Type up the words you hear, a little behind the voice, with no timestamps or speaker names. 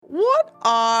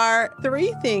are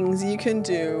 3 things you can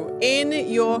do in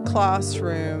your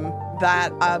classroom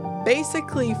that are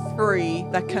basically free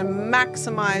that can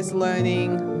maximize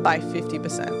learning by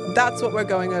 50%. That's what we're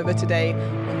going over today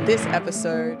on this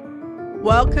episode.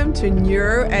 Welcome to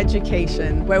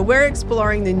Neuroeducation, where we're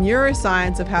exploring the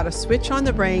neuroscience of how to switch on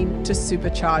the brain to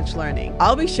supercharge learning.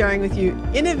 I'll be sharing with you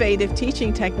innovative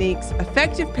teaching techniques,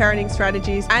 effective parenting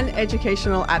strategies, and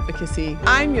educational advocacy.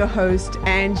 I'm your host,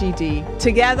 Angie D.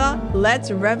 Together, let's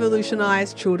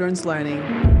revolutionize children's learning.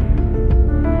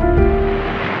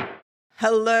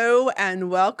 Hello and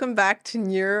welcome back to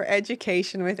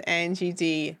Neuroeducation with Angie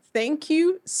D. Thank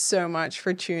you so much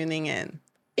for tuning in.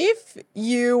 If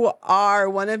you are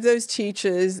one of those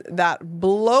teachers that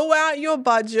blow out your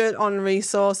budget on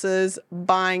resources,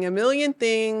 buying a million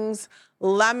things,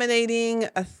 laminating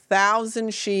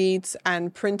 1,000 sheets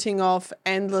and printing off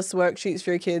endless worksheets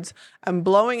for your kids and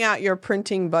blowing out your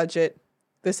printing budget,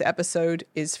 this episode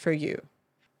is for you.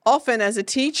 Often as a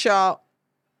teacher,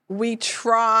 we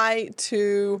try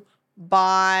to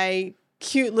buy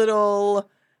cute little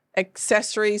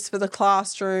accessories for the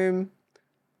classroom,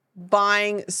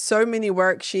 buying so many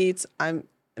worksheets. I'm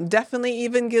definitely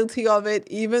even guilty of it,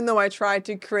 even though I tried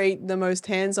to create the most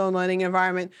hands-on learning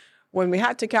environment. When we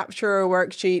had to capture a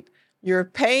worksheet, you're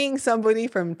paying somebody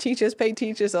from Teachers Pay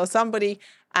Teachers or somebody,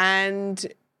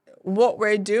 and what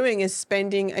we're doing is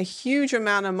spending a huge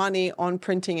amount of money on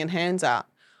printing and handout.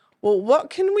 Well, what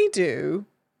can we do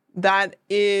that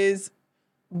is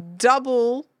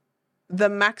double the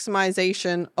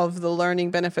maximization of the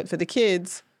learning benefit for the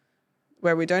kids,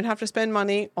 where we don't have to spend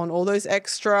money on all those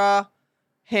extra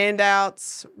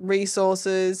handouts,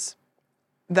 resources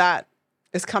that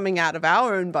is coming out of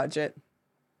our own budget?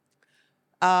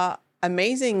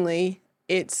 Amazingly,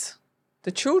 it's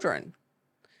the children,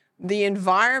 the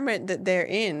environment that they're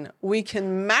in. We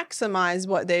can maximize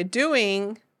what they're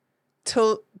doing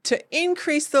to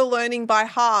increase the learning by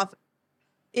half,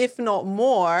 if not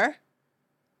more,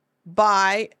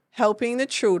 by helping the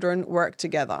children work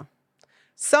together.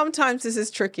 Sometimes this is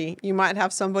tricky. You might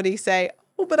have somebody say,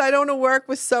 oh, but I don't want to work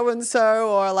with so-and-so,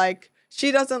 or like,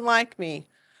 she doesn't like me.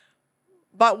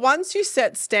 But once you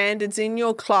set standards in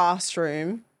your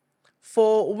classroom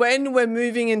for when we're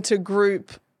moving into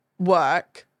group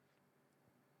work,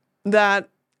 that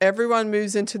everyone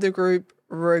moves into the group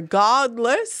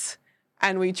regardless,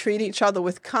 and we treat each other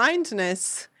with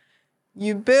kindness,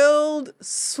 you build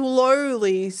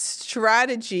slowly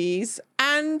strategies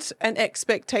and an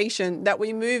expectation that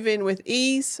we move in with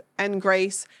ease and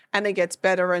grace, and it gets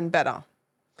better and better.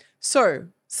 So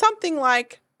something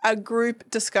like a group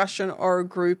discussion or a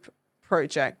group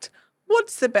project.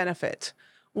 What's the benefit?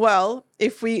 Well,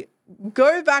 if we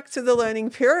go back to the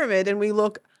learning pyramid and we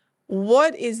look,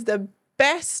 what is the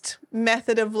best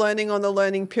method of learning on the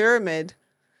learning pyramid?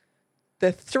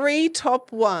 The 3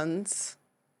 top ones,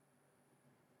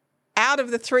 out of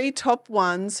the 3 top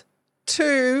ones,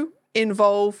 2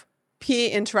 involve peer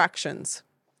interactions.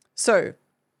 So,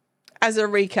 as a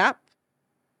recap,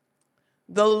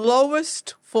 the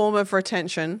lowest form of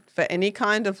retention for any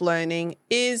kind of learning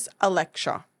is a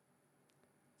lecture.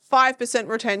 5%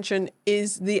 retention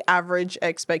is the average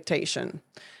expectation.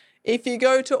 If you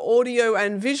go to audio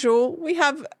and visual, we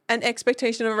have an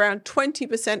expectation of around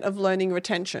 20% of learning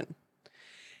retention.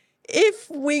 If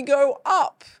we go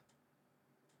up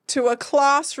to a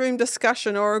classroom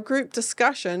discussion or a group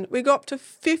discussion, we go up to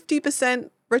 50%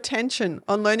 retention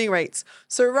on learning rates.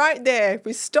 So right there, if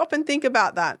we stop and think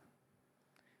about that,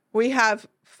 we have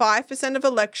 5% of a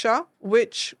lecture,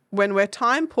 which when we're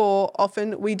time poor,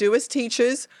 often we do as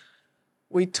teachers.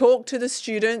 We talk to the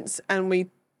students and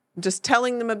we just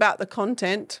telling them about the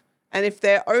content. And if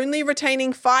they're only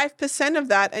retaining 5% of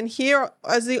that, and here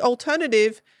as the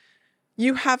alternative,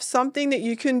 you have something that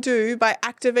you can do by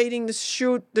activating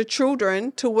the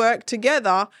children to work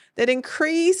together that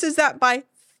increases that by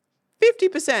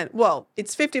 50%. Well,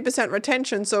 it's 50%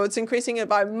 retention, so it's increasing it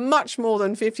by much more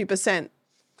than 50%.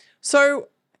 So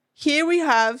here we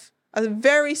have a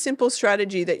very simple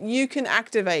strategy that you can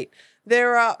activate.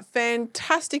 There are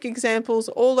fantastic examples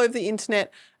all over the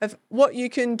internet of what you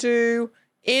can do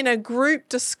in a group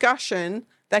discussion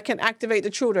that can activate the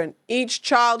children. Each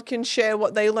child can share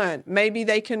what they learn. Maybe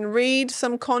they can read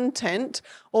some content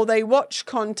or they watch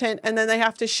content and then they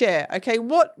have to share. Okay,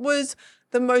 what was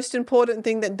the most important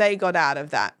thing that they got out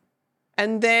of that?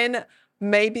 And then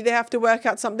maybe they have to work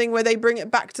out something where they bring it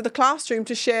back to the classroom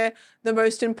to share the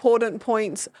most important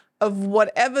points of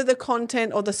whatever the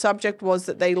content or the subject was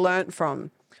that they learned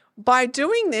from. By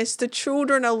doing this, the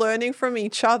children are learning from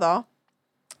each other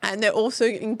and they're also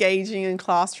engaging in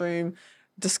classroom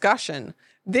discussion.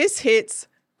 This hits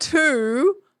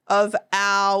 2 of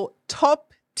our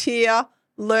top tier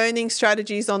learning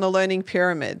strategies on the learning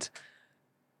pyramid.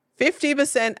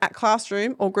 50% at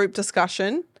classroom or group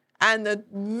discussion, and the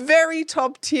very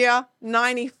top tier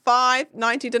 90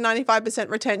 to 95%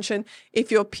 retention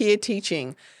if you're peer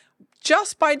teaching.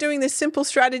 Just by doing this simple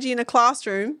strategy in a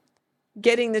classroom,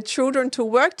 getting the children to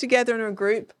work together in a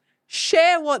group,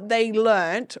 share what they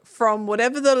learnt from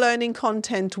whatever the learning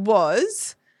content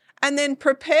was, and then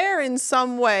prepare in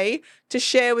some way to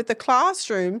share with the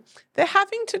classroom, they're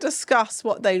having to discuss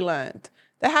what they learned.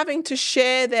 They're having to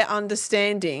share their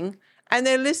understanding, and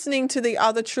they're listening to the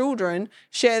other children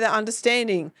share their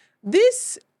understanding.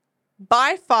 This,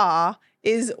 by far,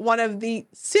 is one of the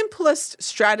simplest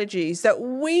strategies that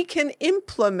we can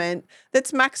implement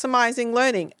that's maximizing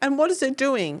learning. And what is it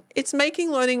doing? It's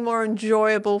making learning more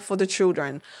enjoyable for the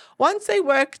children. Once they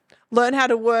learn how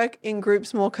to work in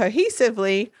groups more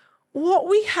cohesively, what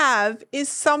we have is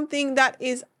something that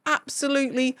is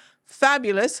absolutely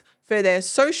fabulous for their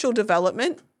social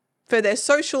development, for their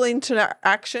social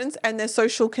interactions, and their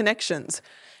social connections.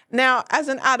 Now, as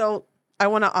an adult, I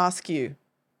want to ask you,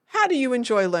 how do you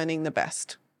enjoy learning the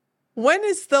best? When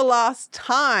is the last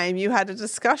time you had a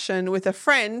discussion with a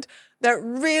friend that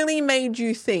really made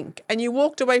you think and you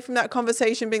walked away from that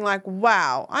conversation being like,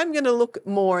 wow, I'm going to look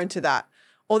more into that,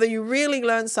 or that you really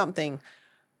learned something?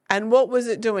 And what was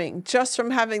it doing just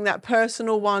from having that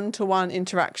personal one-to-one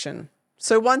interaction?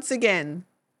 So once again,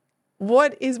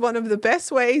 what is one of the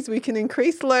best ways we can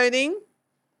increase learning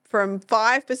from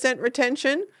 5%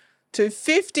 retention to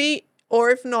 50, or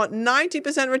if not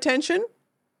 90% retention?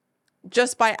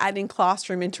 Just by adding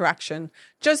classroom interaction,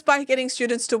 just by getting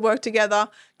students to work together,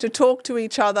 to talk to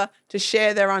each other, to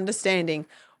share their understanding.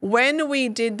 When we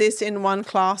did this in one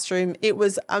classroom, it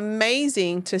was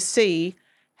amazing to see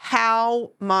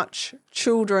how much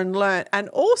children learn, and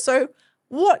also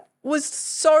what was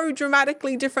so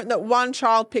dramatically different that one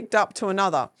child picked up to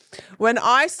another. When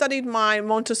I studied my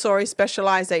Montessori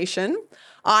specialization,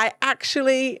 I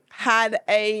actually had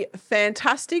a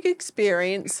fantastic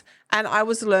experience, and I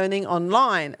was learning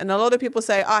online. And a lot of people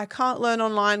say, I can't learn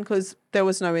online because there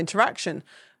was no interaction.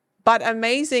 But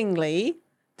amazingly,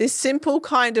 this simple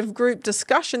kind of group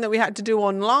discussion that we had to do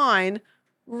online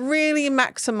really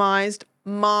maximized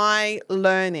my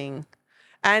learning.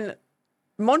 And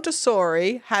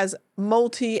Montessori has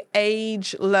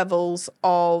multi-age levels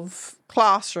of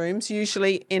classrooms,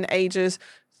 usually in ages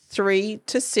 3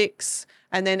 to 6,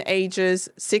 and then ages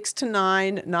 6 to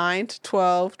 9, 9 to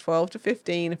 12, 12 to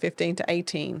 15, and 15 to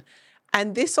 18.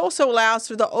 And this also allows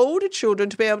for the older children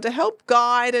to be able to help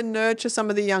guide and nurture some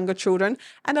of the younger children,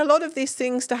 and a lot of these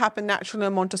things to happen naturally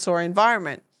in a Montessori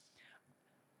environment.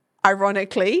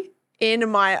 Ironically, in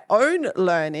my own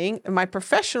learning, in my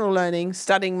professional learning,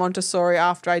 studying Montessori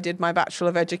after I did my Bachelor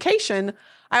of Education,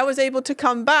 I was able to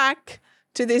come back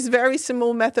to this very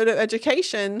similar method of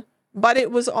education, but it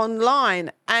was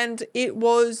online, and it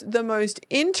was the most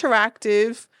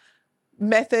interactive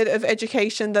method of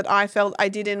education that I felt I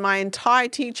did in my entire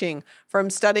teaching,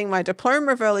 from studying my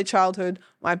Diploma of Early Childhood,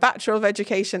 my Bachelor of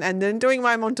Education, and then doing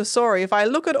my Montessori. If I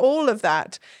look at all of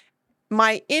that,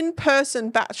 my in-person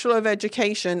Bachelor of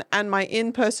Education and my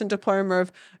in-person Diploma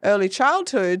of Early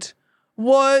Childhood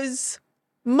was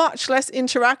much less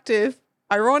interactive,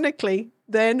 ironically,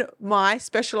 than my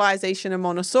specialization in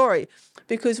Montessori,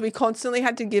 because we constantly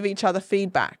had to give each other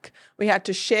feedback. We had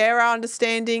to share our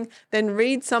understanding, then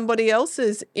read somebody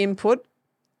else's input,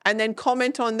 and then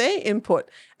comment on their input.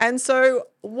 And so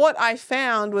what I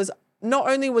found was, not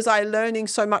only was I learning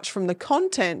so much from the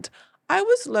content, I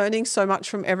was learning so much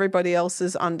from everybody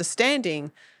else's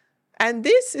understanding. And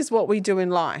this is what we do in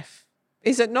life,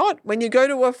 is it not? When you go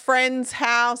to a friend's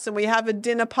house and we have a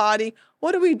dinner party,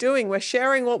 what are we doing? We're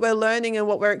sharing what we're learning and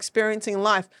what we're experiencing in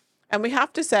life. And we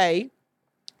have to say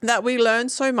that we learn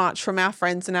so much from our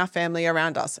friends and our family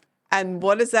around us. And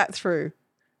what is that through?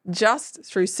 Just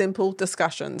through simple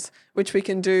discussions, which we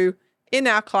can do in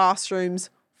our classrooms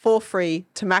for free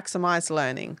to maximize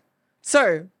learning.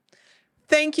 So,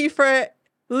 thank you for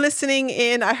listening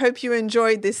in. I hope you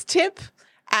enjoyed this tip,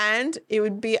 and it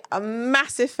would be a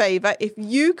massive favor if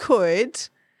you could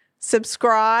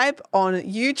subscribe on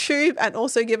YouTube and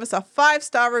also give us a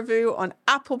 5-star review on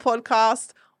Apple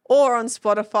Podcasts or on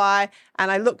Spotify.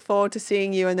 And I look forward to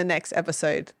seeing you in the next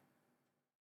episode.